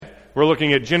We're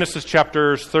looking at Genesis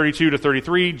chapters 32 to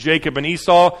 33, Jacob and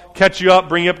Esau. Catch you up,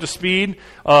 bring you up to speed.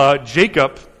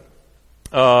 Jacob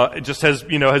just has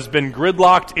been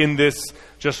gridlocked in this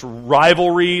just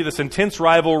rivalry, this intense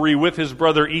rivalry with his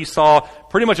brother Esau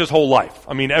pretty much his whole life.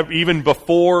 I mean, even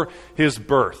before his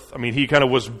birth. I mean, he kind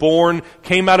of was born,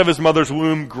 came out of his mother's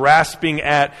womb, grasping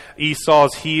at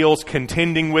Esau's heels,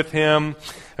 contending with him.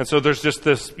 And so there's just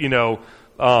this,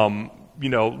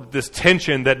 this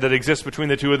tension that exists between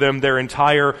the two of them their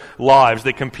entire lives.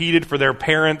 They competed for their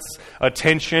parents'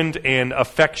 attention and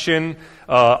affection.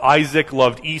 Isaac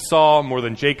loved Esau more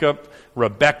than Jacob.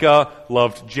 Rebekah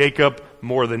loved Jacob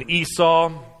more than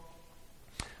Esau.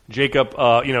 Jacob,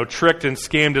 tricked and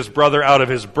scammed his brother out of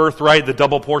his birthright, the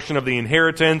double portion of the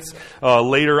inheritance.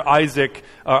 Later,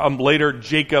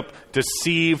 Jacob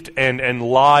deceived and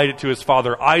lied to his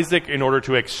father Isaac in order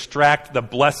to extract the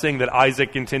blessing that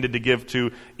Isaac intended to give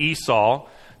to Esau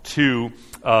to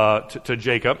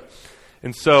Jacob.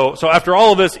 And so after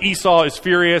all of this, Esau is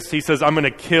furious. He says, "I'm going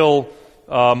to kill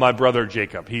my brother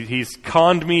Jacob. He's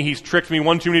conned me. He's tricked me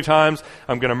one too many times.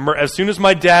 I'm going to as soon as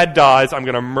my dad dies, I'm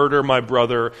going to murder my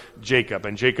brother Jacob."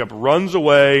 And Jacob runs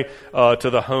away to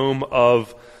the home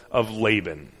of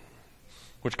Laban,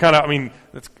 which kind of,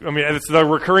 it's the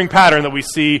recurring pattern that we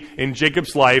see in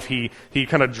Jacob's life. He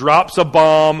kind of drops a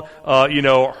bomb,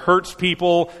 hurts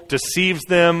people, deceives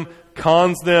them,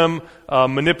 cons them,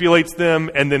 manipulates them,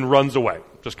 and then runs away.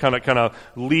 Just kind of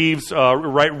leaves,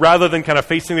 rather than kind of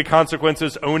facing the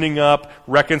consequences, owning up,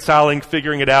 reconciling,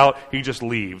 figuring it out, he just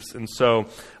leaves. And so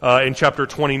in chapter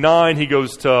 29, he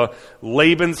goes to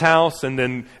Laban's house,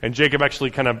 and Jacob actually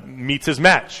kind of meets his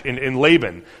match in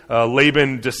Laban.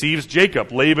 Laban deceives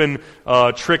Jacob. Laban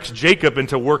tricks Jacob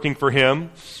into working for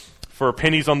him for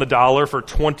pennies on the dollar for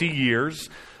 20 years,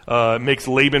 makes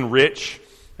Laban rich,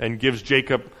 and gives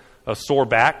Jacob a sore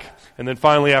back. And then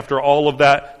finally, after all of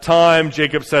that time,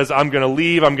 Jacob says, "I'm going to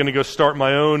leave. I'm going to go start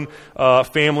my own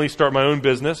family, start my own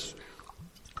business."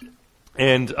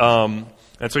 And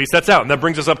so he sets out. And that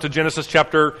brings us up to Genesis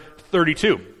chapter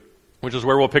 32, which is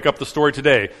where we'll pick up the story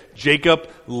today. Jacob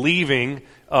leaving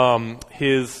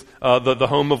the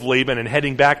home of Laban and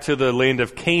heading back to the land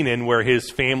of Canaan, where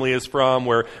his family is from,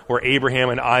 where Abraham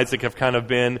and Isaac have kind of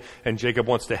been, and Jacob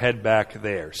wants to head back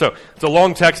there. So it's a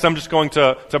long text. I'm just going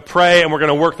to pray, and we're going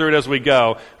to work through it as we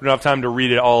go. We don't have time to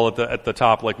read it all at the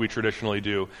top like we traditionally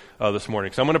do this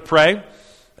morning. So I'm going to pray,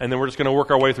 and then we're just going to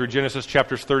work our way through Genesis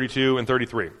chapters 32 and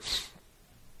 33.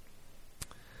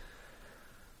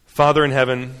 Father in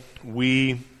heaven,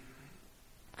 we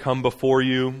come before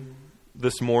you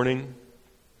this morning,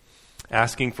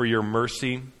 asking for your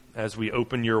mercy as we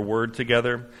open your word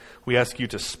together. We ask you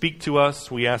to speak to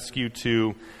us. We ask you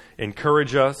to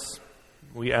encourage us.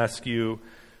 We ask you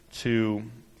to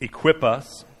equip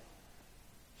us.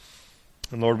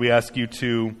 And Lord, we ask you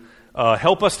to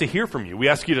help us to hear from you. We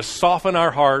ask you to soften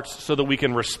our hearts so that we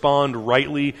can respond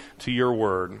rightly to your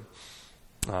word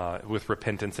with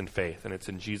repentance and faith. And it's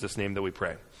in Jesus' name that we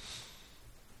pray.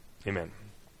 Amen.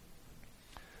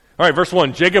 All right, verse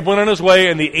 1. Jacob went on his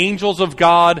way, and the angels of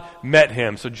God met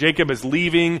him. So Jacob is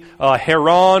leaving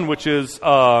Haran, which is,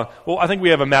 I think we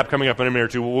have a map coming up in a minute or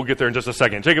two. We'll get there in just a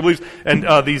second. Jacob leaves, and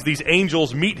these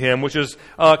angels meet him, which is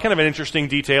kind of an interesting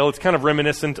detail. It's kind of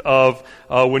reminiscent of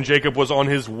when Jacob was on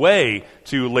his way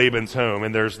to Laban's home,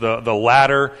 and there's the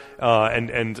ladder,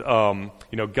 and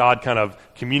God kind of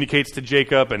communicates to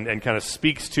Jacob and kind of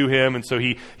speaks to him, and so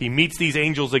he meets these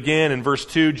angels again. In verse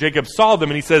 2, Jacob saw them,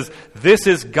 and he says, "This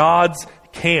is God's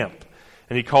camp."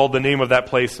 And he called the name of that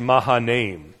place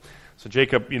Mahanaim. So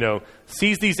Jacob,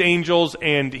 sees these angels,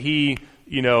 and he,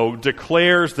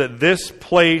 declares that this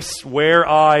place where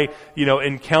I,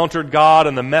 encountered God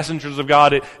and the messengers of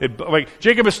God,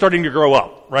 Jacob is starting to grow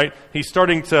up, right? He's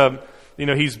starting to,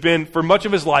 he's been, for much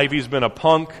of his life, he's been a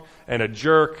punk and a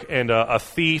jerk and a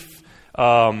thief.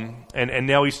 And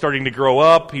now he's starting to grow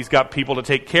up. He's got people to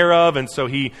take care of, and so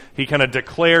he kind of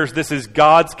declares, "This is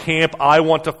God's camp. I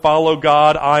want to follow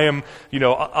God. I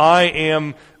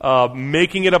am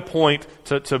making it a point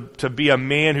to be a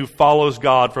man who follows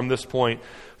God from this point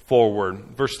forward."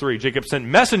 Verse 3, Jacob sent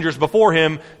messengers before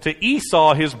him to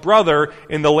Esau, his brother,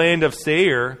 in the land of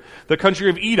Seir, the country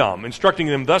of Edom, instructing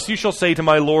them, "Thus you shall say to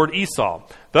my lord Esau,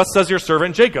 thus says your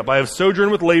servant Jacob, I have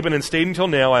sojourned with Laban and stayed until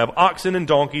now. I have oxen and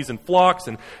donkeys and flocks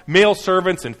and male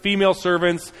servants and female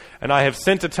servants, and I have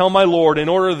sent to tell my lord in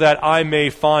order that I may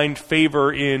find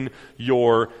favor in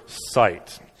your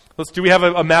sight." Do we have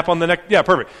a map on the next? Yeah,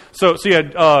 perfect. So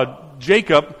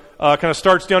Jacob kind of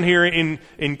starts down here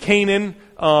in Canaan,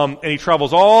 and he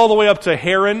travels all the way up to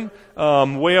Haran,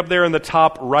 way up there in the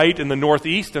top right in the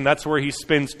northeast, and that's where he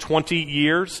spends 20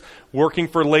 years working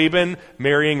for Laban,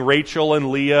 marrying Rachel and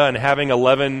Leah and having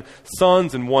 11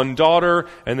 sons and 1 daughter.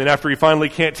 And then after he finally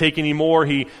can't take any more,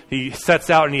 he sets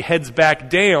out and he heads back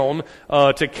down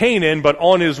to Canaan. But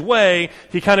on his way,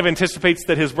 he kind of anticipates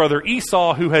that his brother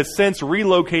Esau, who has since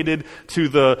relocated to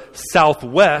the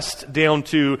southwest down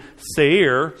to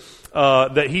Seir,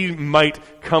 that he might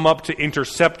come up to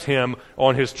intercept him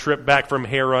on his trip back from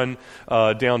Haran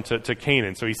down to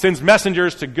Canaan. So he sends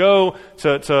messengers to go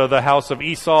to the house of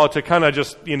Esau to kind of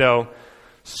just,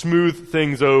 smooth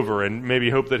things over and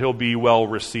maybe hope that he'll be well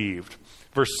received.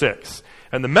 Verse 6,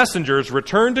 and the messengers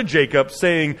returned to Jacob,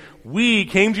 saying, we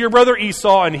came to your brother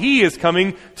Esau, and he is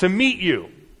coming to meet you.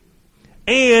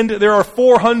 And there are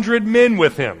 400 men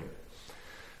with him.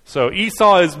 So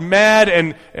Esau is mad,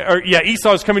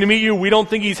 Esau is coming to meet you. We don't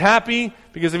think he's happy,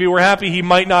 because if he were happy, he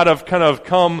might not have kind of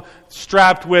come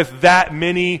strapped with that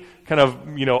many kind of,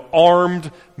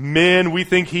 armed men. We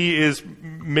think he is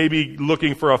maybe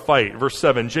looking for a fight. Verse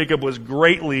 7, Jacob was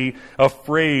greatly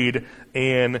afraid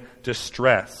and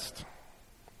distressed.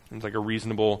 Seems like a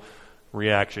reasonable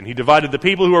reaction. He divided the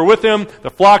people who were with him, the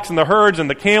flocks and the herds and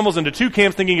the camels, into 2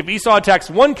 camps, thinking if Esau attacks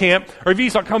one camp, or if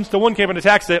Esau comes to one camp and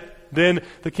attacks it, then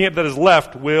the camp that is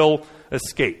left will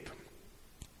escape.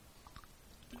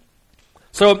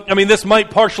 So, this might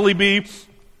partially be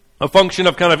a function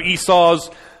of kind of Esau's,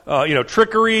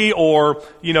 trickery, or,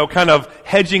 kind of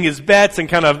hedging his bets and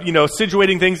kind of,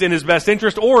 situating things in his best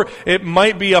interest, or it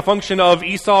might be a function of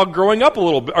Esau growing up a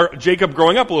little bit, or Jacob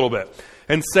growing up a little bit,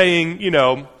 and saying,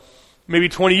 maybe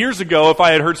 20 years ago, if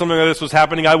I had heard something like this was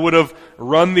happening, I would have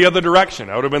run the other direction.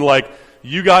 I would have been like,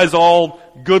 you guys all,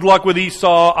 good luck with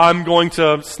Esau. I'm going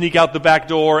to sneak out the back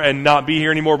door and not be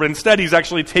here anymore. But instead, he's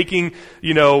actually taking,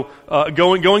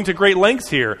 going to great lengths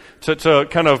here to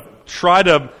kind of try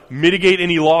to mitigate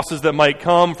any losses that might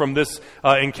come from this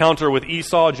encounter with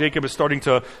Esau. Jacob is starting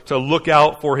to look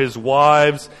out for his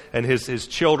wives and his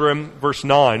children. Verse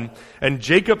 9, and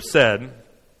Jacob said,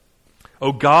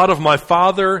 O God of my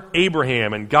father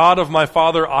Abraham and God of my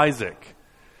father Isaac,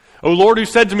 O Lord, who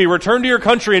said to me, return to your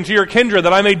country and to your kindred,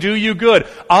 that I may do you good.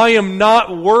 I am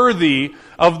not worthy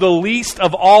of the least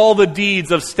of all the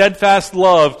deeds of steadfast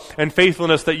love and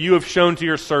faithfulness that you have shown to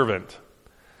your servant.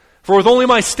 For with only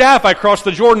my staff I crossed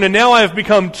the Jordan, and now I have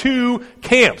become 2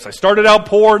 camps. I started out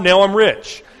poor, now I'm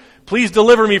rich. Please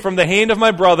deliver me from the hand of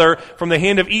my brother, from the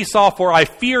hand of Esau, for I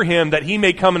fear him, that he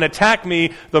may come and attack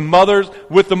me, the mothers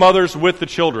with the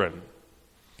children.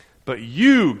 But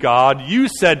you, God, you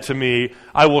said to me,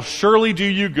 I will surely do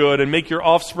you good and make your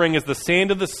offspring as the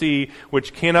sand of the sea,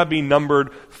 which cannot be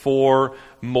numbered for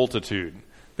multitude.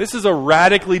 This is a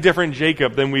radically different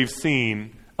Jacob than we've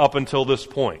seen up until this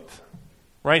point.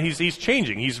 Right? He's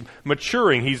changing. He's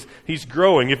maturing. He's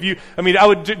growing. I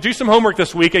would do some homework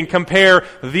this week and compare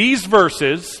these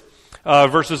verses,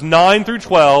 verses 9 through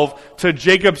 12, to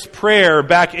Jacob's prayer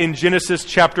back in Genesis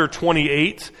chapter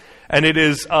 28. And it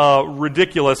is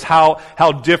ridiculous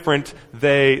how different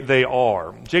they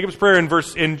are. Jacob's prayer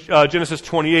in Genesis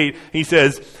 28, he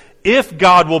says, if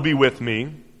God will be with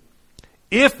me,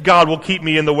 if God will keep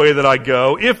me in the way that I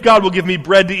go, if God will give me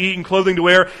bread to eat and clothing to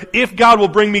wear, if God will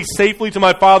bring me safely to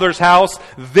my father's house,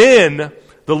 then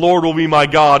the Lord will be my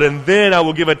God, and then I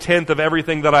will give 1/10 of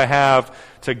everything that I have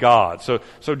to God. So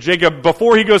Jacob,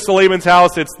 before he goes to Laban's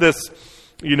house, it's this,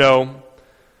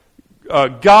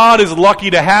 God is lucky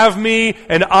to have me,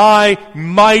 and I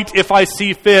might, if I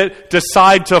see fit,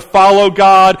 decide to follow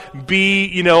God,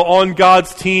 be, on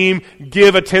God's team,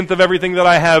 give 1/10 of everything that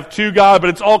I have to God, but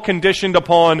it's all conditioned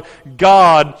upon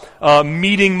God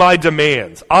meeting my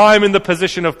demands. I'm in the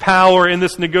position of power in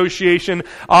this negotiation.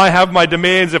 I have my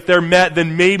demands. If they're met,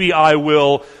 then maybe I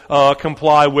will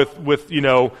comply with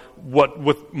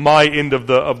my end of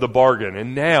the bargain.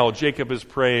 And now Jacob is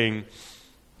praying,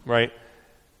 right?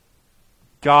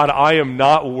 God, I am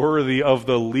not worthy of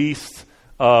the least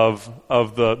of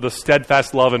the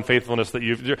steadfast love and faithfulness that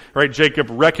you've... Right? Jacob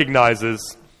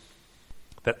recognizes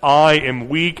that I am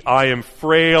weak, I am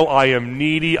frail, I am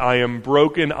needy, I am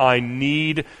broken, I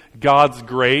need God's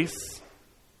grace.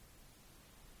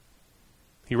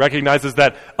 He recognizes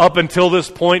that up until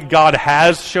this point, God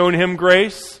has shown him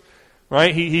grace.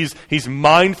 Right? He's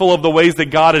mindful of the ways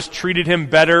that God has treated him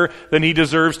better than he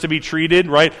deserves to be treated,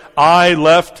 right? I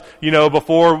left,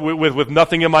 before with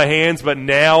nothing in my hands, but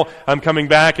now I'm coming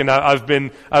back and I've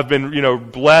been,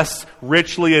 blessed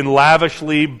richly and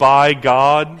lavishly by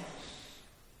God.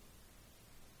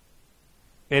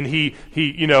 And he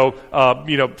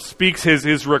speaks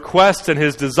his requests and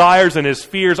his desires and his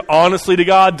fears honestly to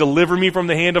God. Deliver me from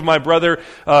the hand of my brother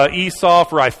Esau,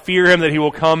 for I fear him that he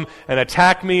will come and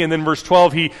attack me. And then verse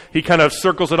 12, he kind of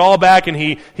circles it all back and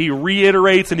he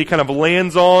reiterates and he kind of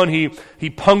lands on. He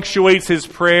punctuates his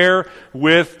prayer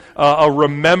with a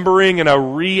remembering and a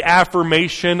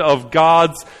reaffirmation of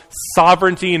God's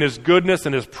sovereignty and his goodness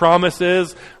and his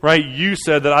promises, right? You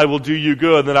said that I will do you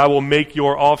good, that I will make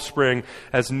your offspring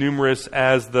as numerous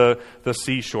as the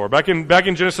seashore. Back in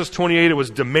Genesis 28, it was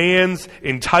demands,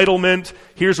 entitlement.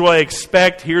 Here's what I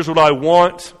expect. Here's what I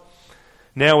want.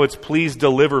 Now it's please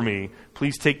deliver me.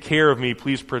 Please take care of me.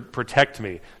 Please protect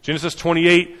me. Genesis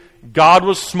 28, God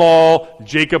was small,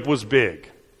 Jacob was big.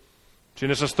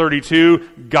 Genesis 32,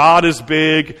 God is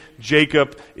big,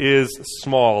 Jacob is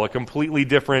small. A completely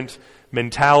different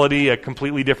mentality, a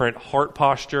completely different heart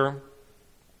posture.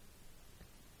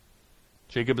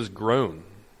 Jacob has grown.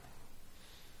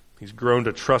 He's grown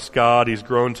to trust God. He's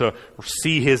grown to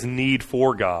see his need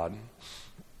for God.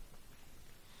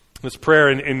 This prayer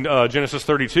in Genesis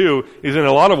 32 is in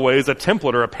a lot of ways a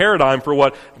template or a paradigm for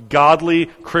what godly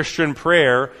Christian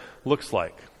prayer looks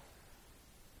like.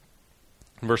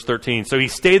 Verse 13, so he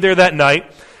stayed there that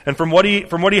night, and from what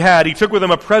he had, he took with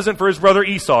him a present for his brother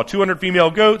Esau, 200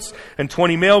 female goats and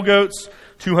 20 male goats,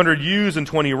 200 ewes and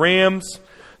 20 rams,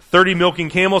 30 milking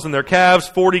camels and their calves,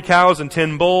 40 cows and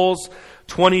 10 bulls,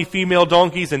 20 female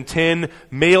donkeys and 10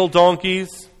 male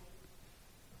donkeys.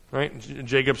 Right?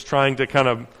 Jacob's trying to kind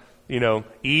of,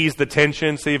 ease the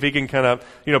tension, see if he can kind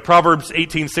of, Proverbs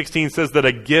 18:16 says that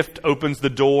a gift opens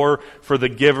the door for the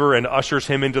giver and ushers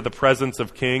him into the presence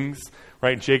of kings.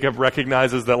 Right? Jacob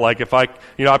recognizes that, if I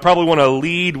probably want to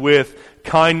lead with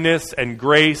kindness and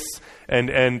grace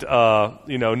and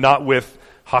not with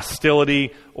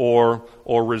hostility or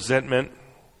resentment.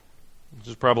 Which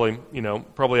is probably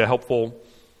a helpful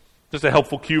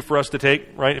cue for us to take,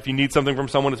 right? If you need something from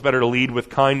someone, it's better to lead with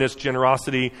kindness,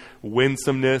 generosity,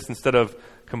 winsomeness instead of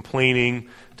complaining,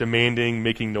 demanding,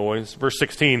 making noise. Verse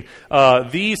 16,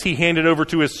 these he handed over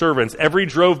to his servants. Every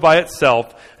drove by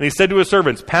itself. And he said to his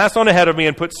servants, pass on ahead of me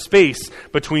and put space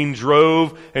between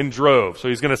drove and drove. So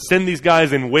he's going to send these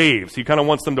guys in waves. He kind of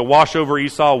wants them to wash over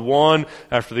Esau one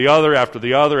after the other, after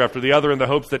the other, after the other, in the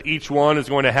hopes that each one is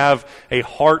going to have a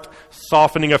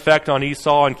heart-softening effect on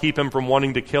Esau and keep him from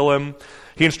wanting to kill him.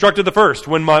 He instructed the first,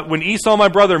 when Esau, my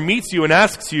brother, meets you and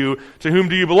asks you, to whom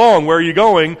do you belong? Where are you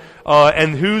going?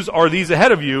 And whose are these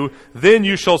ahead of you? Then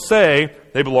you shall say,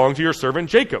 they belong to your servant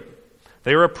Jacob.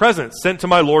 They are a present sent to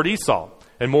my lord Esau.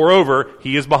 And moreover,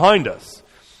 he is behind us.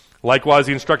 Likewise,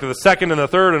 he instructed the second and the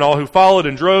third and all who followed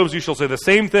in droves. You shall say the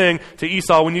same thing to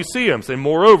Esau when you see him. Say,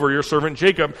 moreover, your servant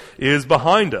Jacob is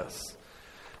behind us.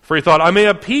 For he thought, I may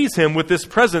appease him with this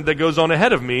present that goes on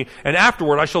ahead of me, and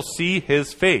afterward I shall see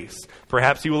his face.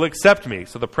 Perhaps he will accept me.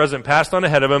 So the present passed on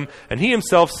ahead of him, and he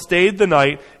himself stayed the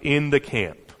night in the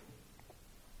camp.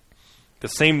 The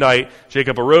same night,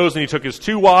 Jacob arose, and he took his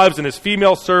 2 wives and his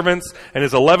female servants and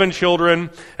his 11 children,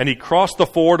 and he crossed the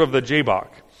ford of the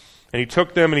Jabbok. And he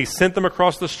took them, and he sent them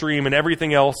across the stream and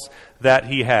everything else that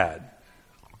he had.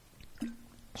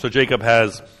 So Jacob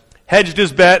has hedged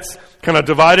his bets, kind of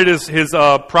divided his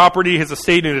property, his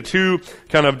estate into 2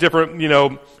 kind of different,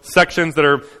 sections that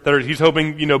are he's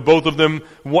hoping, both of them,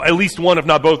 at least one, if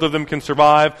not both of them, can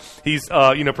survive. He's,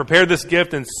 prepared this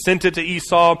gift and sent it to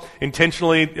Esau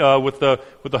intentionally with the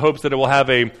hopes that it will have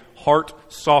a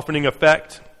heart-softening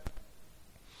effect.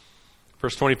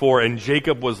 Verse 24, and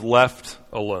Jacob was left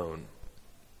alone.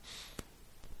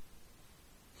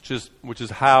 Which is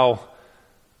how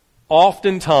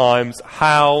oftentimes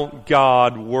how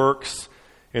God works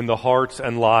in the hearts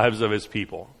and lives of his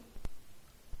people.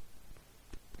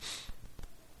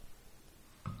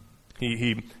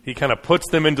 He kind of puts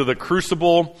them into the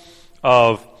crucible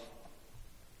of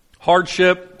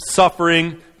hardship,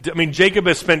 suffering. I mean, Jacob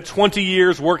has spent 20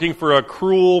 years working for a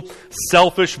cruel,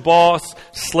 selfish boss,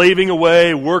 slaving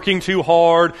away, working too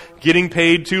hard, getting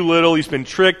paid too little. He's been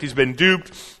tricked. He's been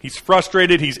duped. He's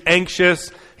frustrated. He's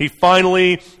anxious. He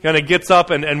finally kind of gets up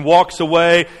and walks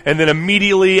away. And then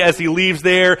immediately as he leaves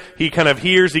there, he kind of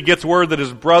he gets word that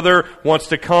his brother wants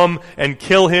to come and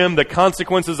kill him. The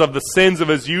consequences of the sins of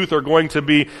his youth are going to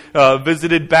be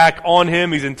visited back on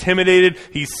him. He's intimidated.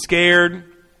 He's scared.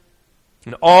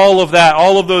 And all of that,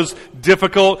 all of those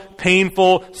difficult,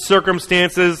 painful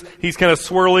circumstances, he's kind of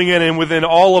swirling in, and within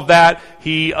all of that,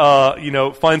 he,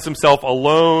 finds himself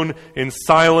alone in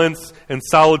silence and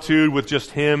solitude with just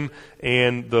him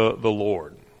and the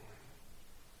Lord.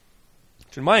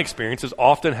 Which in my experience is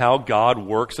often how God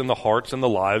works in the hearts and the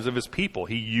lives of his people.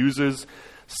 He uses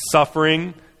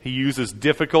suffering He uses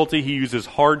difficulty. He uses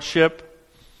hardship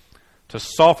to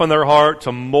soften their heart,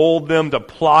 to mold them, to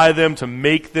apply them, to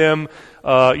make them,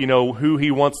 who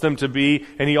He wants them to be.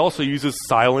 And He also uses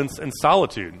silence and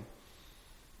solitude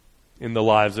in the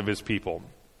lives of His people.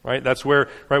 Right? That's where,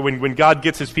 when God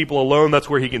gets His people alone, that's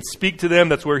where He can speak to them.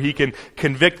 That's where He can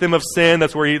convict them of sin.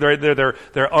 That's where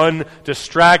they're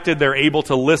undistracted. They're able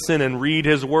to listen and read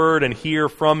His Word and hear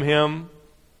from Him.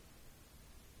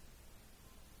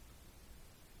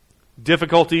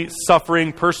 Difficulty,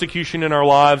 suffering, persecution in our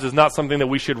lives is not something that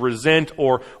we should resent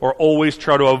or always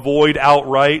try to avoid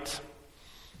outright.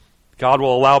 God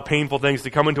will allow painful things to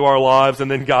come into our lives,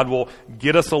 and then God will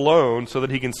get us alone so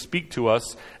that He can speak to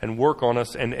us and work on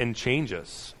us and change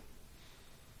us.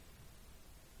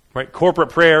 Right? Corporate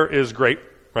prayer is great.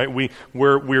 Right?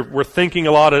 We're thinking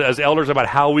a lot as elders about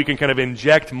how we can kind of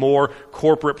inject more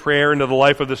corporate prayer into the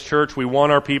life of this church. We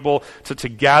want our people to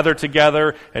gather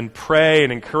together and pray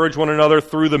and encourage one another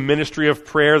through the ministry of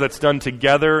prayer that's done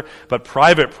together. But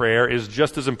private prayer is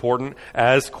just as important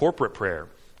as corporate prayer.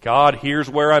 God, here's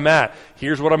where I'm at.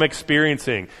 Here's what I'm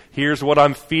experiencing. Here's what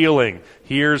I'm feeling.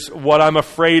 Here's what I'm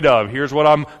afraid of. Here's what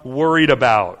I'm worried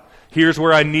about. Here's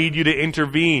where I need you to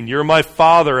intervene. You're my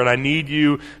Father, and I need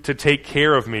you to take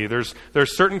care of me. There's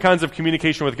certain kinds of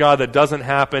communication with God that doesn't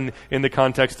happen in the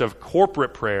context of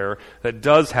corporate prayer, that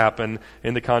does happen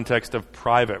in the context of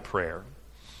private prayer.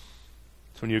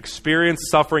 So when you experience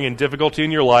suffering and difficulty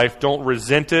in your life, don't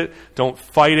resent it, don't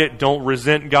fight it, don't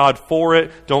resent God for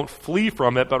it, don't flee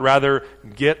from it, but rather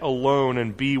get alone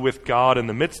and be with God in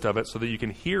the midst of it so that you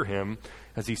can hear Him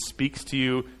as He speaks to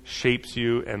you, shapes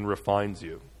you, and refines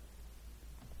you.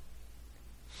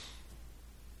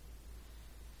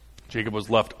 Jacob was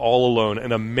left all alone,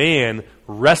 and a man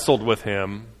wrestled with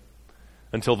him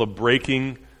until the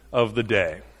breaking of the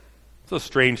day. It's a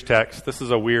strange text. This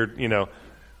is a weird,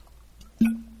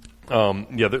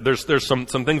 there's some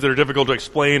things that are difficult to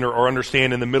explain or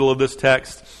understand in the middle of this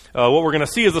text. What we're going to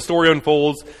see as the story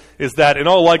unfolds is that in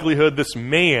all likelihood, this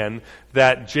man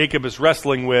that Jacob is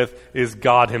wrestling with is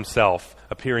God Himself,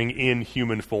 appearing in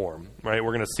human form. Right?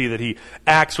 We're going to see that He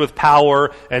acts with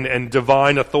power and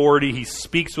divine authority. He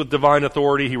speaks with divine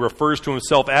authority. He refers to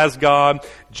Himself as God.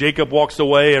 Jacob walks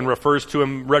away and refers to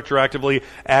Him retroactively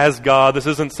as God. This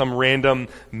isn't some random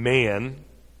man.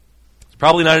 It's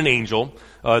probably not an angel.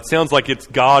 It sounds like it's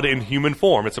God in human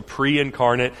form. It's a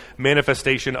pre-incarnate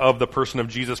manifestation of the person of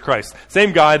Jesus Christ.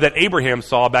 Same guy that Abraham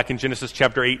saw back in Genesis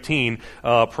chapter 18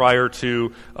 prior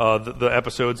to the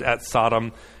episodes at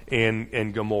Sodom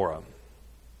and Gomorrah.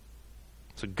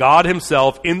 So God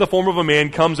Himself, in the form of a man,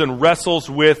 comes and wrestles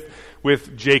with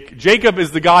Jacob. Jacob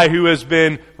is the guy who has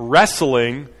been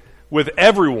wrestling with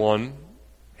everyone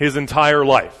his entire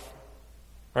life.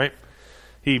 Right?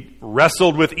 He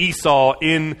wrestled with Esau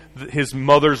in his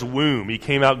mother's womb. He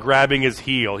came out grabbing his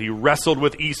heel. He wrestled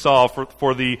with Esau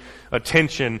for the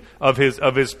attention of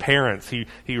his parents.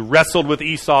 He wrestled with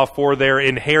Esau for their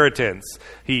inheritance.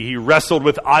 He wrestled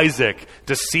with Isaac,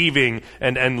 deceiving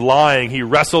and lying. He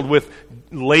wrestled with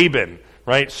Laban,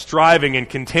 right, striving and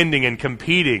contending and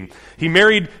competing. He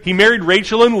married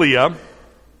Rachel and Leah,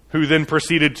 who then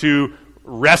proceeded to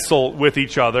wrestle with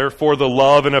each other for the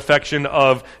love and affection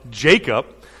of Jacob,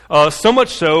 so much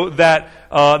so that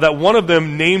one of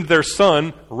them named their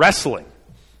son Wrestling.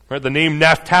 Right? The name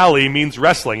Naphtali means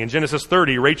wrestling. In Genesis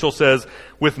 30, Rachel says,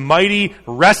 "With mighty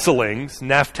wrestlings,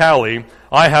 Naphtali,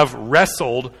 I have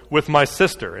wrestled with my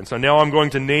sister. And so now I'm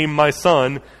going to name my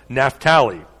son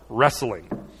Naphtali," wrestling.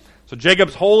 So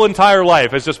Jacob's whole entire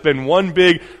life has just been one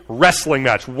big wrestling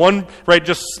match. The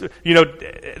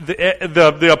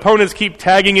opponents keep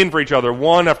tagging in for each other,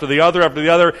 one after the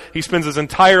other. He spends his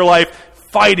entire life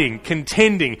fighting,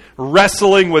 contending,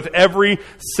 wrestling with every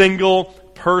single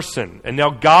person. And now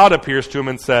God appears to him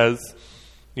and says,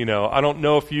 I don't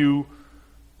know if you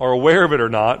are aware of it or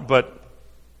not, but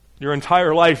your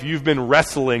entire life you've been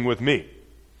wrestling with me.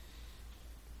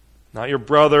 Not your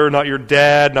brother, not your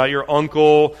dad, not your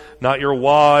uncle, not your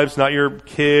wives, not your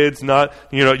kids,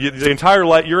 your entire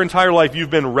life you've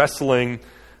been wrestling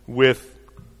with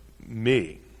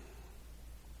me.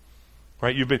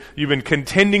 Right? You've been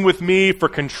contending with me for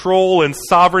control and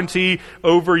sovereignty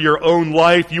over your own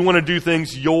life. You want to do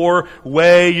things your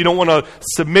way. You don't want to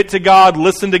submit to God,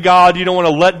 listen to God. You don't want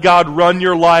to let God run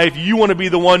your life. You want to be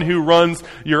the one who runs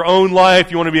your own life.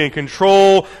 You want to be in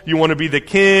control. You want to be the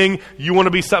king. You want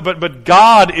to be, but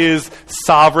God is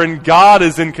sovereign. God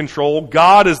is in control.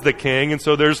 God is the king. And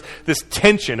so there's this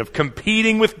tension of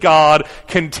competing with God,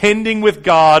 contending with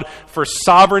God for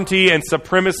sovereignty and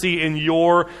supremacy in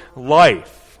your life.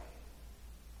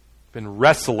 Been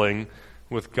wrestling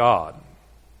with God.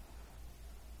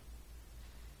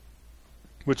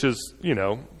 which is,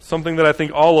 something that I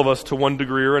think all of us to one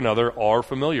degree or another are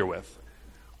familiar with.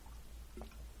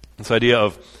 This idea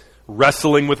of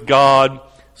wrestling with God,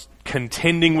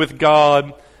 contending with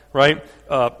God, right?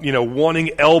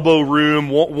 Wanting elbow room,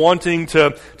 wanting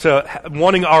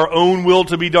wanting our own will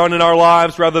to be done in our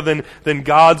lives rather than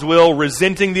God's will,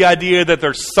 resenting the idea that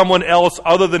there's someone else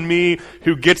other than me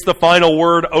who gets the final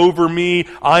word over me.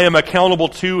 I am accountable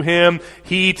to Him.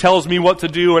 He tells me what to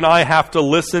do and I have to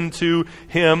listen to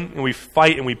Him. And we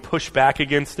fight and we push back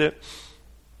against it.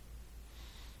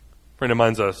 A friend of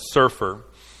mine's a surfer,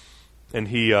 and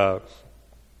he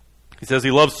says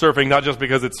he loves surfing not just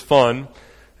because it's fun,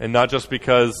 and not just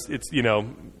because it's,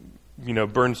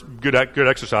 burns good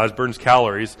exercise, burns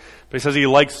calories. But he says he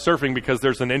likes surfing because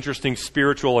there's an interesting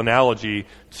spiritual analogy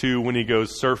to when he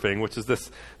goes surfing, which is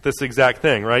this exact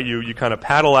thing, right? You kind of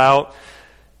paddle out,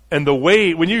 and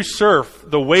when you surf,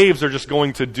 the waves are just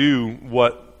going to do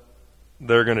what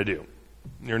they're going to do.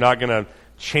 You're not going to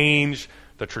change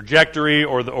the trajectory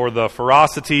or the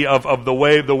ferocity of the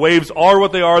wave. The waves are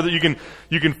what they are. That you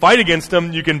can fight against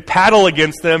them, you can paddle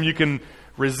against them, you can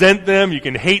resent them, you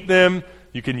can hate them,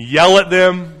 you can yell at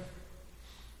them,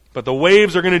 but the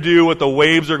waves are going to do what the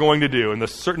waves are going to do. And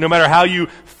no matter how you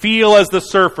feel as the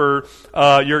surfer,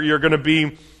 you're either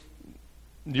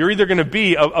going to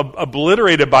be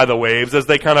obliterated by the waves as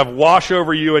they kind of wash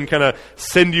over you and kind of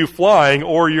send you flying,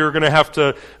 or you're going to have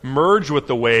to merge with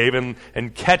the wave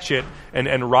and catch it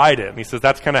and ride it. And he says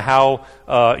that's kind of how,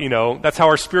 that's how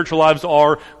our spiritual lives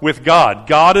are with God.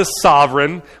 God is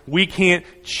sovereign. We can't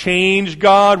change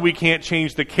God. We can't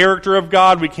change the character of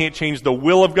God. We can't change the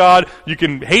will of God. You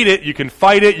can hate it. You can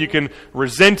fight it. You can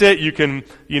resent it. You can,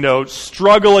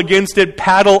 struggle against it,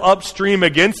 paddle upstream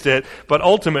against it. But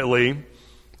ultimately,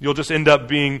 you'll just end up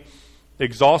being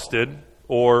exhausted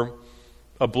or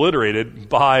obliterated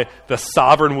by the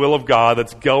sovereign will of God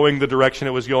that's going the direction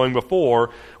it was going before,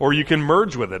 or you can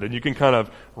merge with it and you can kind of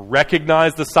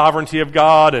recognize the sovereignty of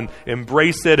God and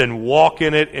embrace it and walk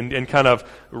in it and kind of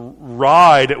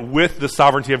ride with the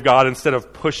sovereignty of God instead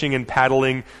of pushing and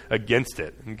paddling against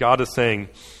it. And God is saying,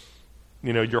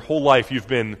 your whole life you've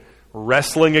been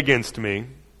wrestling against me,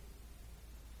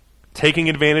 taking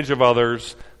advantage of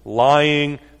others,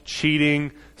 lying,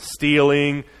 cheating,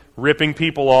 stealing, ripping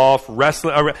people off,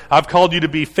 wrestling. I've called you to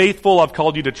be faithful. I've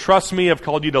called you to trust me. I've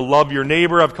called you to love your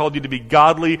neighbor. I've called you to be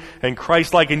godly and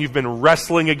Christ-like, and you've been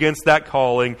wrestling against that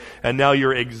calling, and now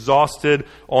you're exhausted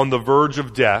on the verge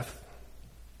of death.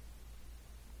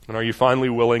 And are you finally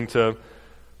willing to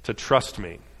trust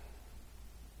me?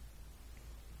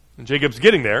 And Jacob's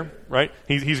getting there, right?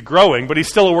 He's growing, but he's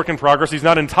still a work in progress. He's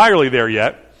not entirely there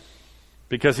yet,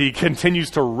 because he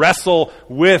continues to wrestle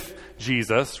with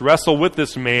Jesus, wrestle with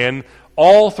this man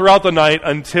all throughout the night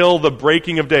until the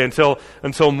breaking of day,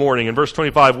 until morning. In verse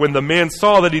 25, when the man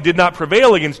saw that he did not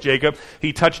prevail against Jacob,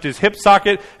 he touched his hip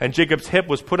socket, and Jacob's hip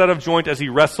was put out of joint as he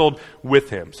wrestled with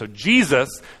him. So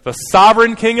Jesus, the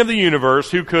sovereign king of the universe,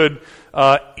 who could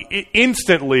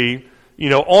instantly,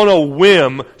 on a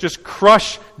whim, just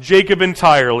crush Jacob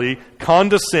entirely,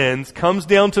 condescends, comes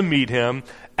down to meet him,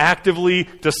 actively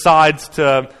decides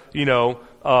to,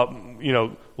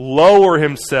 lower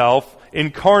himself,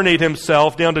 incarnate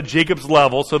himself down to Jacob's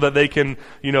level so that they can,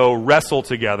 wrestle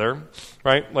together,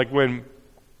 right? Like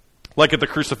at the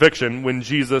crucifixion, when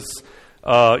Jesus'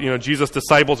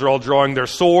 disciples are all drawing their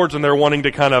swords and they're wanting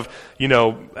to kind of,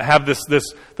 have this,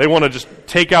 they want to just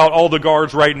take out all the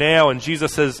guards right now, and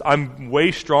Jesus says, I'm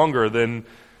way stronger than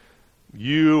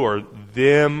you or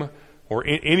them or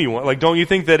anyone. Like, don't you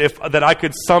think that I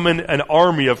could summon an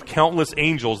army of countless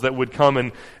angels that would come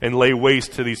and lay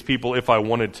waste to these people if I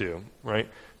wanted to, right?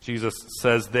 Jesus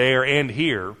says there and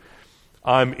here,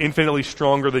 I'm infinitely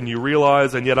stronger than you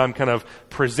realize, and yet I'm kind of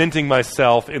presenting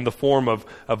myself in the form of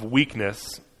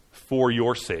weakness for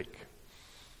your sake.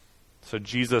 So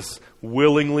Jesus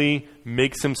willingly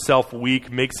makes himself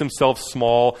weak, makes himself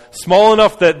small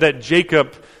enough that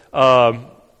Jacob,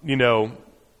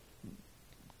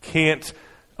 can't,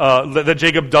 that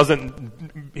Jacob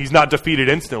he's not defeated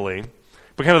instantly,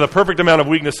 but kind of the perfect amount of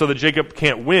weakness so that Jacob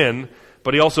can't win,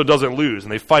 but he also doesn't lose.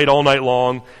 And they fight all night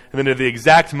long, and then at the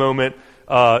exact moment,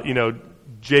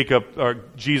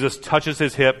 Jesus touches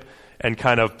his hip and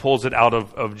kind of pulls it out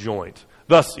of joint.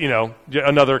 Thus,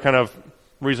 another kind of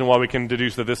reason why we can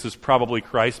deduce that this is probably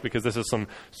Christ, because this is some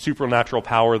supernatural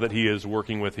power that he is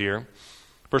working with here.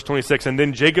 Verse 26, and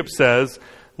then Jacob says,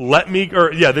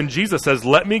 then Jesus says,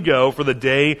 let me go, for the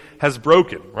day has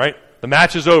broken, right? The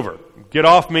match is over. Get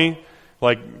off me,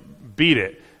 beat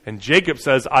it. And Jacob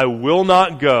says, I will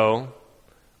not go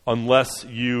unless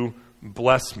you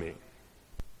bless me.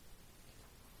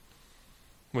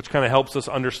 which kind of helps us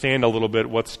understand a little bit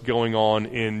what's going on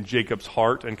in Jacob's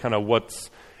heart and kind of what's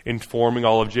informing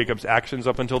all of Jacob's actions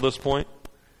up until this point.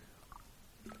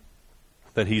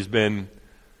 That he's been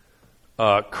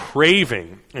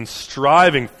craving and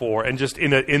striving for and just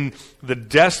in the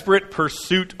desperate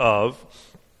pursuit of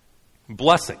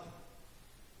blessing.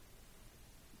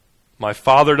 My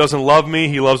father doesn't love me.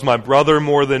 He loves my brother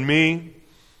more than me.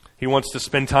 He wants to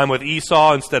spend time with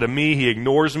Esau instead of me. He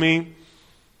ignores me.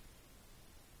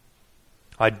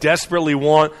 I desperately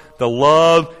want the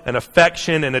love and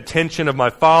affection and attention of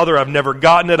my father. I've never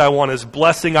gotten it. I want his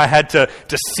blessing. I had to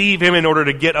deceive him in order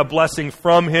to get a blessing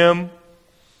from him. And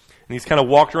he's kind of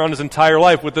walked around his entire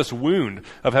life with this wound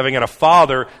of having had a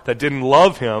father that didn't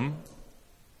love him.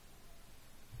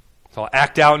 So I'll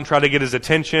act out and try to get his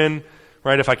attention.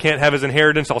 Right? If I can't have his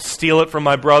inheritance, I'll steal it from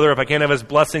my brother. If I can't have his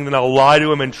blessing, then I'll lie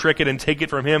to him and trick it and take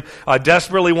it from him. I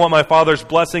desperately want my father's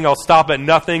blessing. I'll stop at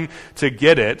nothing to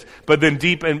get it. But then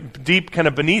deep kind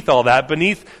of beneath all that,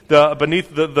 beneath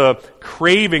the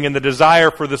craving and the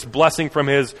desire for this blessing from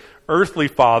his earthly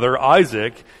father,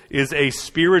 Isaac, is a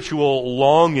spiritual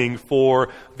longing for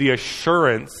the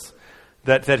assurance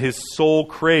that his soul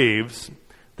craves,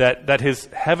 that his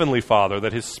heavenly father,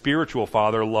 that his spiritual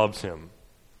father loves him.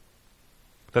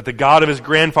 That the God of his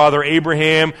grandfather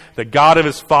Abraham, the God of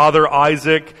his father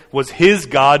Isaac, was his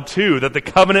God too. That the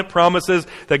covenant promises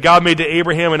that God made to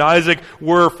Abraham and Isaac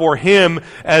were for him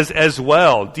as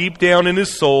well. Deep down in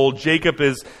his soul, Jacob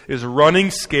is running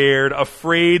scared,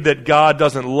 afraid that God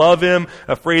doesn't love him,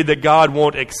 afraid that God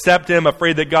won't accept him,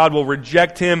 afraid that God will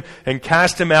reject him and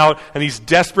cast him out. And he's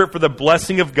desperate for the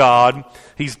blessing of God.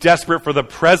 He's desperate for the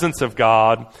presence of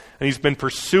God. And he's been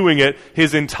pursuing it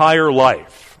his entire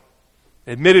life.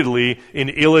 Admittedly, in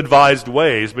ill-advised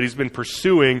ways, but he's been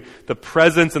pursuing the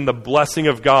presence and the blessing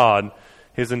of God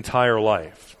his entire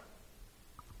life.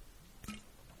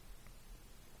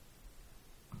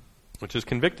 Which is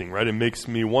convicting, right? It makes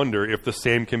me wonder if the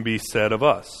same can be said of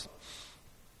us.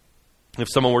 If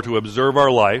someone were to observe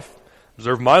our life,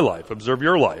 observe my life, observe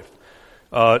your life,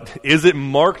 is it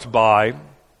marked by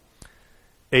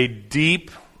a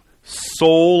deep,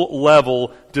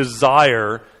 soul-level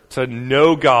desire to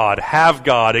know God, have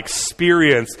God,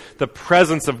 experience the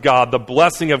presence of God, the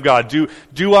blessing of God?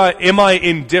 Am I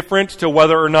indifferent to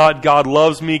whether or not God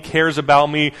loves me, cares about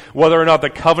me, whether or not the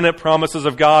covenant promises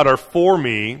of God are for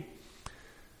me?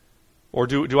 Or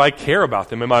do I care about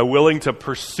them? Am I willing to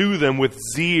pursue them with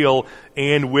zeal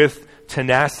and with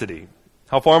tenacity?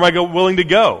 How far am I willing to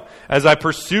go as I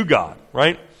pursue God,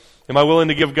 right? Am I willing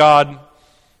to give God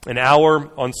an hour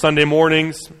on Sunday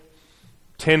mornings,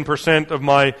 10% of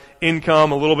my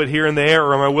income, a little bit here and there,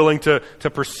 or am I willing to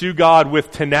pursue God with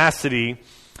tenacity,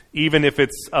 even if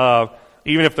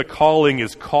the calling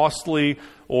is costly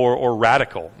or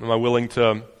radical? Am I willing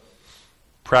to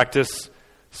practice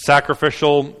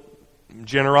sacrificial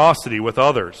generosity with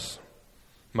others?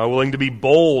 Am I willing to be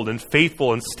bold and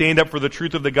faithful and stand up for the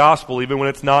truth of the gospel even when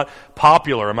it's not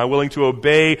popular? Am I willing to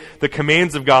obey the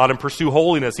commands of God and pursue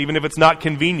holiness even if it's not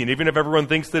convenient, even if everyone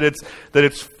thinks that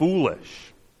it's foolish?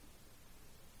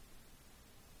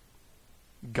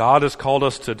 God has called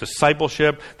us to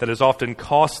discipleship that is often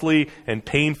costly and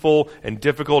painful and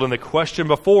difficult. And the question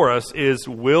before us is,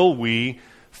 will we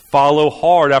follow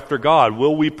hard after God?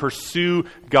 Will we pursue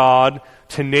God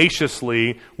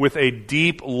tenaciously with a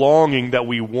deep longing that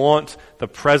we want the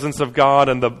presence of God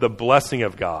and the blessing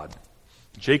of God?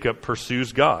 Jacob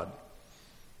pursues God.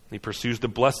 He pursues the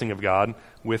blessing of God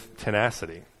with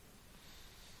tenacity.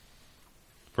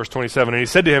 Verse 27, and he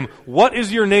said to him, "What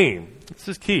is your name?" This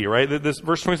is key, right? This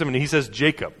verse 27, he says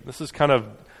Jacob. This is kind of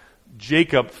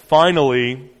Jacob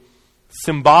finally,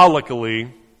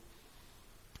 symbolically,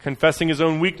 confessing his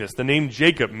own weakness. The name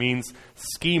Jacob means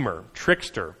schemer,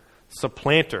 trickster,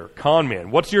 supplanter,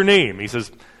 conman. What's your name? He says,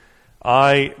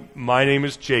 my name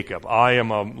is Jacob. I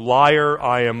am a liar.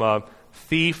 I am a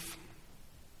thief.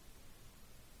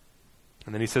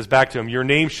 And then he says back to him, your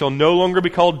name shall no longer be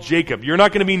called Jacob. You're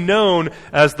not going to be known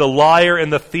as the liar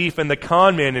and the thief and the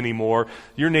con man anymore.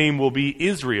 Your name will be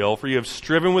Israel, for you have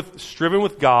striven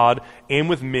with God and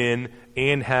with men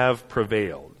and have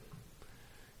prevailed.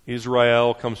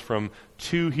 Israel comes from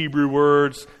two Hebrew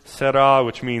words, Serah,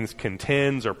 which means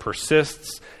contends or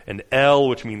persists, and El,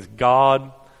 which means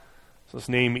God. So this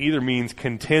name either means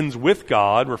contends with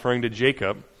God, referring to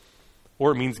Jacob,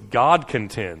 or it means God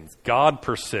contends, God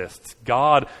persists,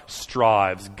 God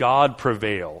strives, God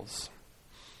prevails.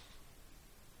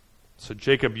 So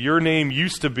Jacob, your name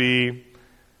used to be,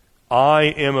 I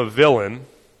am a villain,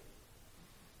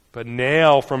 but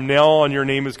now, from now on, your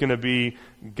name is going to be,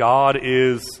 God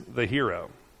is the hero.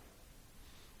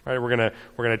 Right? We're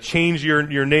gonna change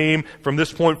your name. From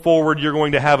this point forward, you're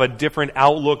going to have a different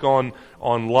outlook on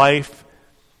life,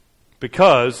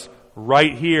 because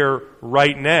right here,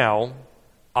 right now,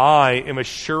 I am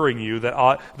assuring you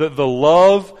that the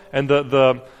love and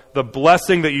the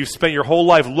blessing that you've spent your whole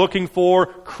life looking for,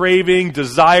 craving,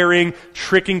 desiring,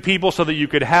 tricking people so that you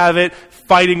could have it,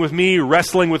 fighting with me,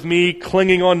 wrestling with me,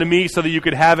 clinging on to me so that you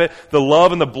could have it, the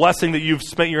love and the blessing that you've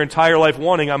spent your entire life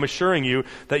wanting, I'm assuring you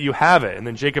that you have it. And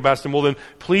then Jacob asked him, well then,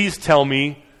 please tell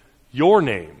me your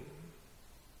name.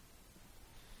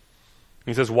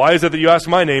 He says, why is it that you ask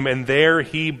my name? And there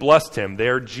he blessed him.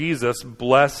 There Jesus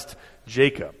blessed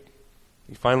Jacob.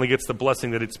 He finally gets the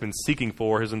blessing that it's been seeking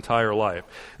for his entire life.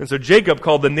 And so Jacob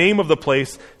called the name of the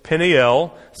place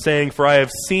Peniel, saying, for I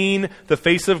have seen the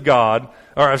face of God,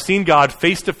 or I've seen God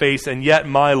face to face, and yet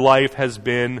my life has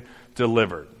been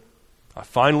delivered. I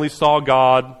finally saw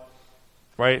God,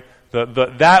 right?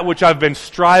 That which I've been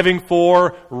striving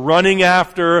for, running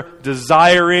after,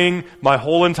 desiring my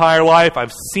whole entire life,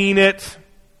 I've seen it.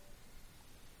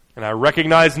 And I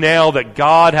recognize now that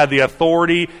God had the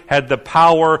authority, had the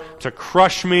power to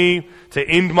crush me, to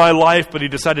end my life, but he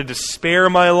decided to spare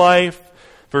my life.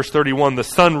 Verse 31, the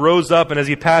sun rose up, and as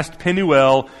he passed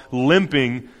Penuel,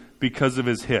 limping because of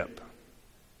his hip.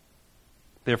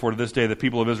 Therefore, to this day, the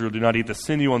people of Israel do not eat the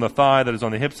sinew on the thigh that is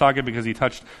on the hip socket, because he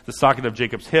touched the socket of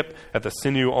Jacob's hip at the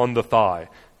sinew on the thigh.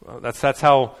 This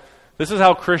is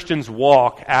how Christians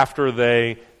walk after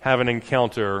they have an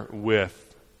encounter with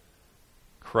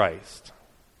Christ.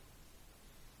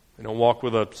 They don't walk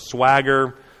with a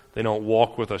swagger. They don't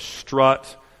walk with a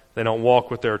strut. They don't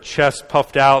walk with their chest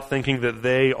puffed out, thinking that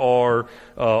they are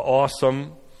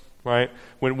awesome. Right?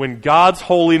 When God's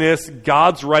holiness,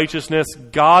 God's righteousness,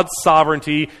 God's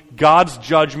sovereignty, God's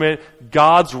judgment,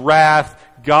 God's wrath,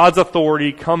 God's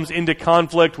authority comes into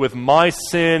conflict with my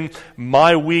sin,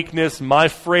 my weakness, my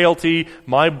frailty,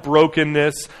 my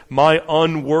brokenness, my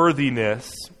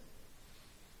unworthiness,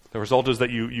 the result is that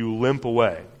you limp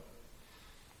away.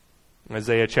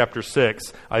 Isaiah chapter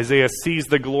 6, Isaiah sees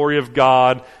the glory of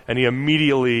God, and he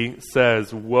immediately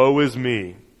says, woe is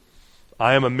me.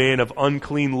 I am a man of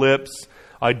unclean lips.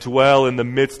 I dwell in the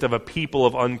midst of a people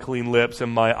of unclean lips,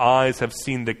 and my eyes have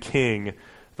seen the King,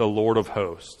 the Lord of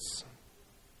hosts.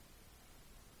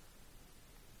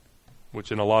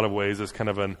 Which in a lot of ways is kind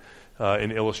of an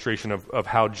illustration of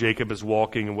how Jacob is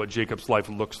walking and what Jacob's life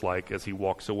looks like as he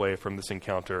walks away from this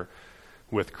encounter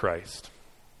with Christ.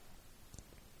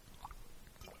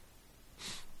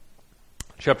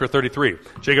 Chapter 33.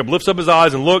 Jacob lifts up his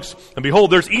eyes and looks, and behold,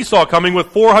 there's Esau coming with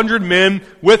 400 men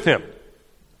with him.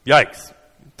 Yikes.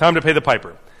 Time to pay the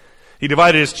piper. He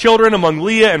divided his children among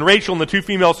Leah and Rachel and the two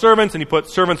female servants, and he put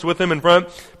servants with him in front,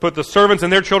 put the servants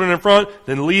and their children in front,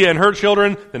 then Leah and her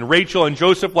children, then Rachel and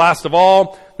Joseph last of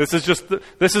all. This is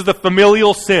the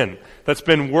familial sin that's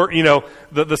been,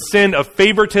 the sin of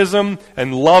favoritism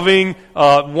and loving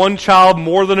one child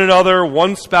more than another,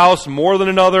 one spouse more than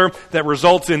another, that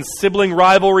results in sibling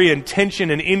rivalry and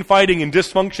tension and infighting and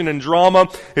dysfunction and drama.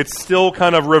 It's still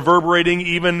kind of reverberating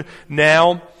even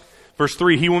now. Verse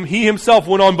 3, he himself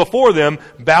went on before them,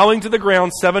 bowing to the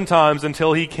ground 7 times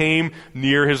until he came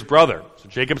near his brother. So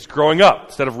Jacob's growing up.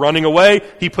 Instead of running away,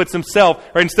 he puts himself,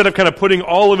 right, instead of kind of putting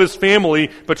all of his family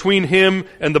between him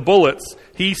and the bullets,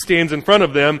 he stands in front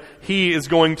of them. He is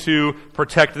going to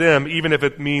protect them, even if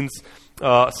it means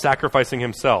sacrificing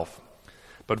himself.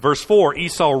 But verse 4,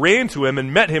 Esau ran to him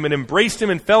and met him and embraced him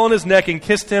and fell on his neck and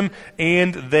kissed him,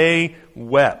 and they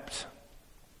wept.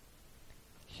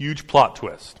 Huge plot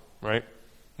twist. Right?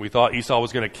 We thought Esau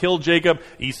was going to kill Jacob.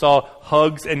 Esau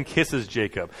hugs and kisses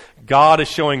Jacob. God is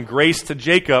showing grace to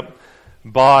Jacob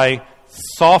by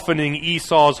softening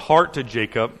Esau's heart to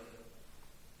Jacob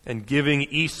and giving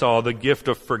Esau the gift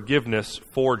of forgiveness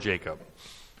for Jacob.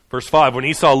 Verse 5, when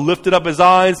Esau lifted up his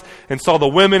eyes and saw the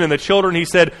women and the children, he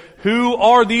said, who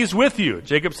are these with you?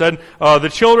 Jacob said, the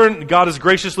children God has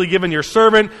graciously given your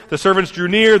servant. The servants drew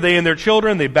near, they and their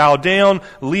children, they bowed down.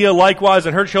 Leah likewise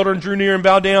and her children drew near and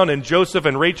bowed down. And Joseph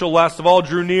and Rachel last of all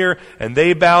drew near and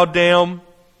they bowed down.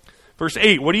 Verse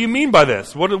 8, what do you mean by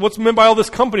this? What's meant by all this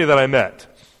company that I met?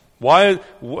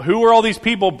 Who are all these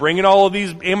people bringing all of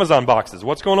these Amazon boxes?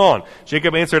 What's going on?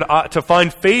 Jacob answered, to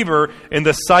find favor in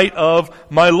the sight of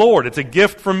my Lord. It's a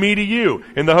gift from me to you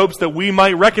in the hopes that we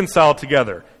might reconcile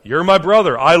together. You're my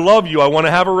brother. I love you. I want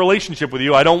to have a relationship with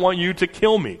you. I don't want you to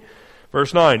kill me.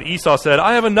 Verse 9, Esau said,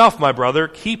 I have enough, my brother.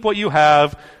 Keep what you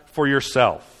have for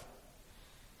yourself.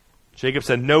 Jacob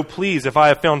said, no, please, if I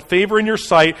have found favor in your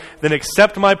sight, then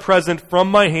accept my present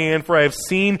from my hand, for I have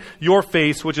seen your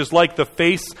face, which is like the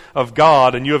face of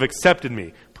God, and you have accepted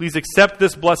me. Please accept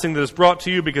this blessing that is brought to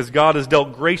you, because God has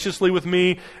dealt graciously with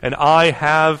me, and I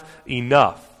have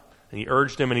enough." And he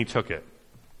urged him, and he took it.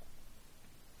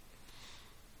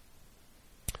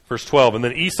 Verse 12, "And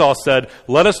then Esau said,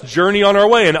 'Let us journey on our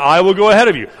way, and I will go ahead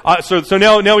of you.'" So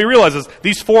now he realizes,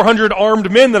 these 400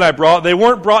 armed men that I brought, they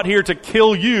weren't brought here to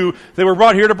kill you. They were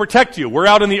brought here to protect you. We're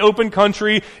out in the open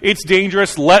country. It's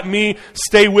dangerous. Let me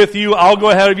stay with you. I'll go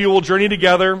ahead of you. We'll journey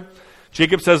together.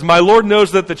 Jacob says, "My Lord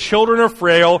knows that the children are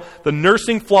frail. The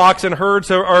nursing flocks and herds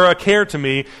are a care to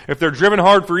me. If they're driven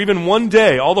hard for even one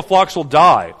day, all the flocks will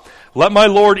die. Let my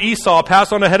lord Esau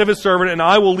pass on ahead of his servant, and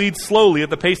I will lead slowly at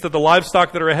the pace that the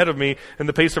livestock that are ahead of me and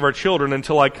the pace of our children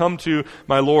until I come to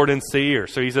my lord in Seir."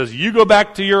 So he says, you go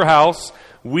back to your house.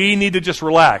 We need to just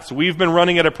relax. We've been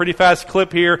running at a pretty fast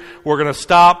clip here. We're going to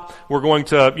stop. We're going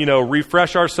to,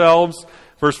 refresh ourselves.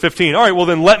 Verse 15, all right, well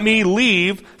then let me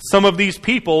leave some of these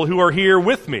people who are here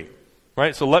with me.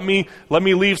 Right? So let me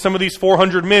leave some of these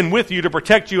 400 men with you to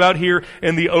protect you out here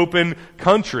in the open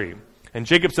country. And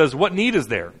Jacob says, what need is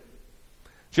there?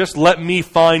 Just let me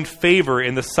find favor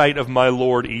in the sight of my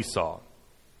lord Esau.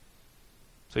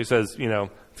 So he says,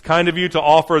 it's kind of you to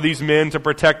offer these men to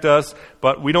protect us,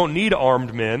 but we don't need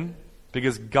armed men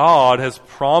because God has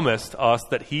promised us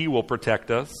that he will protect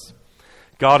us.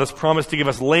 God has promised to give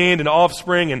us land and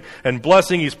offspring and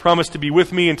blessing. He's promised to be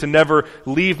with me and to never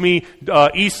leave me.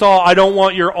 Esau, I don't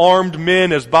want your armed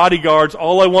men as bodyguards.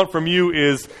 All I want from you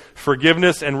is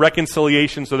forgiveness and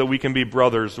reconciliation so that we can be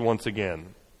brothers once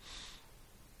again.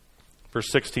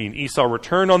 Verse 16, Esau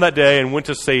returned on that day and went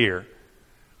to Seir.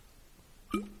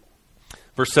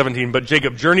 Verse 17, but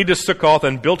Jacob journeyed to Succoth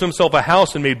and built himself a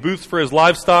house and made booths for his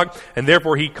livestock, and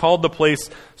therefore he called the place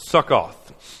Succoth.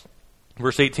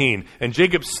 Verse 18, and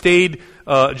Jacob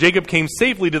came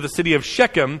safely to the city of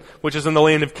Shechem, which is in the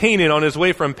land of Canaan, on his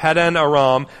way from Paddan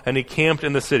Aram, and he camped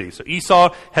in the city. So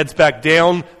Esau heads back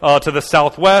down to the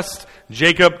southwest.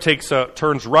 Jacob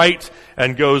turns right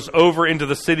and goes over into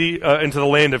the city, into the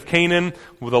land of Canaan,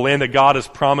 the land that God has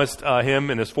promised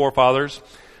him and his forefathers.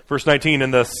 Verse 19,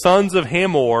 and the sons of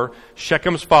Hamor,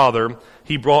 Shechem's father,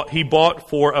 he bought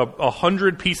for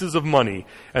 100 pieces of money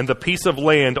and the piece of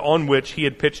land on which he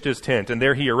had pitched his tent. And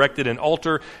there he erected an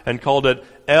altar and called it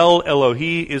El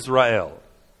Elohi Israel.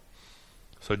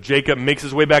 So Jacob makes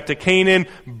his way back to Canaan.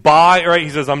 He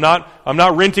says, I'm not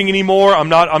renting anymore. I'm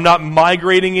not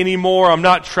migrating anymore. I'm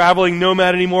not traveling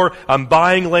nomad anymore. I'm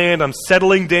buying land. I'm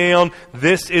settling down.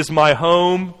 This is my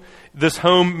home. This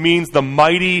home means the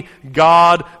mighty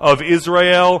God of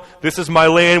Israel. This is my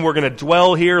land. We're going to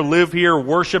dwell here, live here,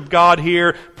 worship God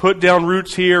here, put down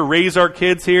roots here, raise our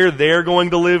kids here. They're going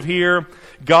to live here.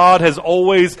 God has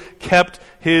always kept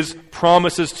his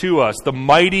promises to us. The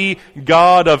mighty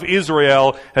God of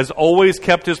Israel has always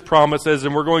kept his promises,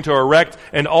 and we're going to erect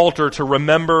an altar to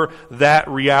remember that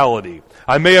reality.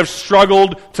 I may have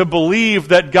struggled to believe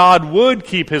that God would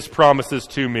keep his promises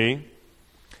to me.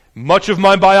 Much of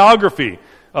my biography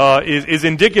is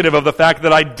indicative of the fact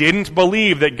that I didn't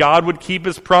believe that God would keep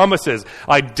his promises.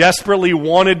 I desperately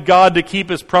wanted God to keep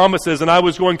his promises, and I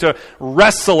was going to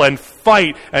wrestle and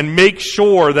fight and make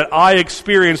sure that I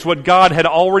experienced what God had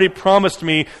already promised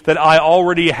me that I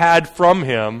already had from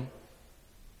him.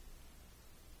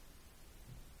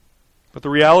 But the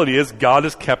reality is God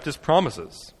has kept his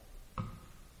promises.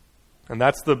 And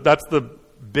that's the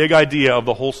big idea of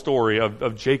the whole story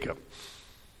of Jacob.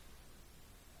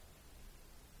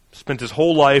 Spent his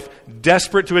whole life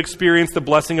desperate to experience the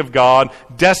blessing of God,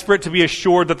 desperate to be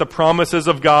assured that the promises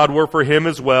of God were for him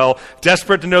as well,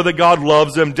 desperate to know that God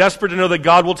loves him, desperate to know that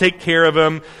God will take care of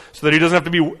him so that he doesn't have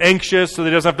to be anxious, so that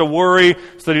he doesn't have to worry,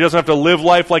 so that he doesn't have to live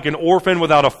life like an orphan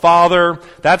without a father.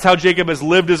 That's how Jacob has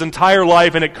lived his entire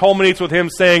life, and it culminates with him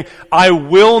saying, I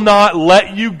will not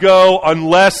let you go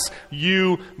unless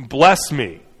you bless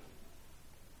me.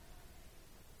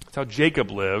 That's how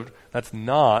Jacob lived. That's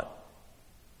not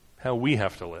how we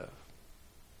have to live.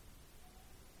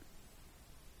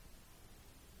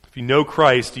 If you know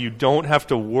Christ, you don't have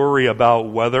to worry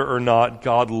about whether or not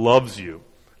God loves you,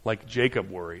 like Jacob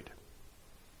worried.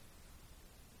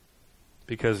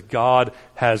 Because God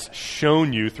has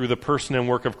shown you through the person and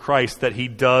work of Christ that he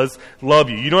does love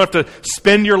you. You don't have to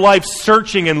spend your life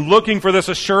searching and looking for this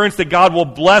assurance that God will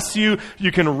bless you.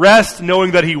 You can rest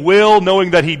knowing that he will,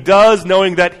 knowing that he does,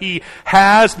 knowing that he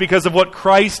has because of what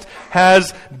Christ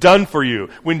has done for you.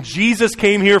 When Jesus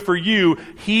came here for you,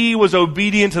 he was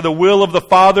obedient to the will of the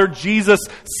Father. Jesus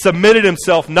submitted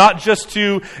himself not just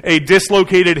to a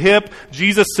dislocated hip.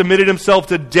 Jesus submitted himself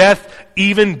to death,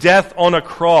 even death on a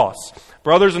cross.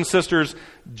 Brothers and sisters,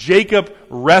 Jacob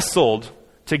wrestled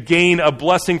to gain a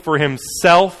blessing for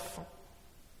himself,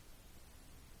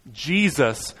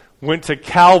 Jesus went to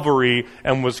Calvary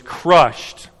and was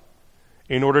crushed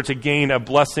in order to gain a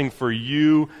blessing for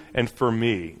you and for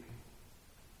me.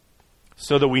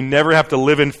 So that we never have to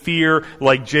live in fear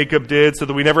like Jacob did, so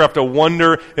that we never have to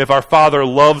wonder if our Father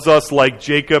loves us like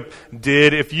Jacob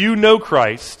did. If you know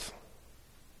Christ,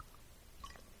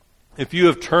 if you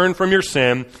have turned from your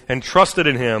sin and trusted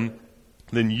in Him,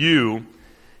 then you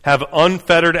have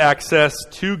unfettered access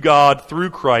to God through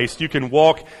Christ. You can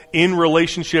walk in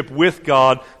relationship with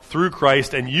God through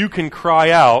Christ, and you can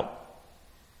cry out,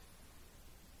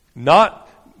 not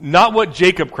what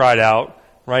Jacob cried out,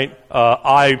 right?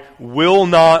 I will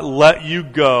not let you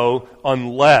go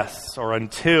unless or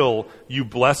until you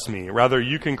bless me. Rather,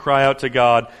 you can cry out to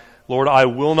God, Lord, I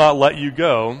will not let you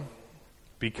go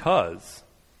because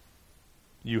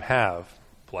you have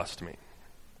blessed me.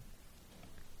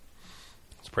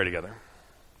 Let's pray together.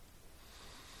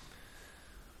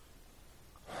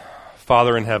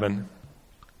 Father in heaven,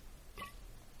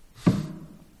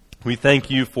 we thank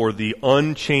you for the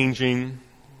unchanging,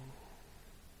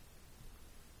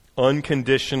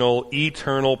 unconditional,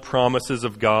 eternal promises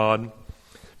of God,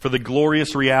 for the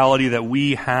glorious reality that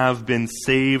we have been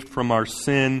saved from our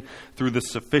sin through the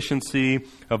sufficiency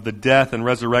of the death and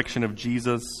resurrection of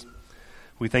Jesus.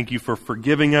 We thank you for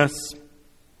forgiving us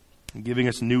and giving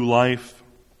us new life.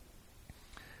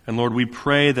 And Lord, we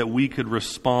pray that we could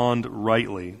respond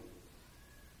rightly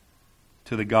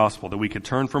to the gospel, that we could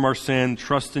turn from our sin,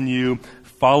 trust in you,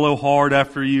 follow hard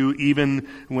after you, even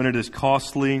when it is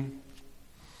costly,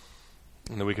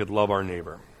 and that we could love our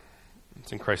neighbor.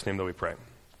 It's in Christ's name that we pray.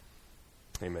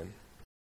 Amen.